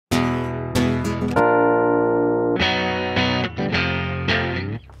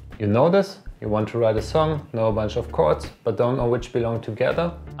You know this? You want to write a song, know a bunch of chords, but don't know which belong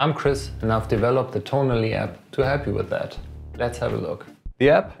together? I'm Chris and I've developed the TONALY app to help you with that. Let's have a look.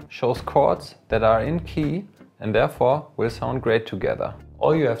 The app shows chords that are in key and therefore will sound great together.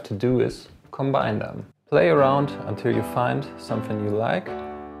 All you have to do is combine them. Play around until you find something you like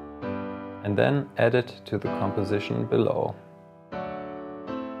and then add it to the composition below.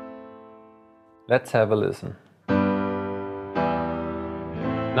 Let's have a listen.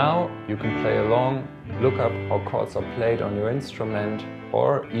 Now you can play along, look up how chords are played on your instrument,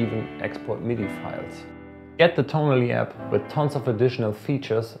 or even export MIDI files. Get the TONALY app with tons of additional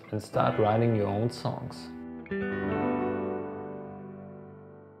features and start writing your own songs.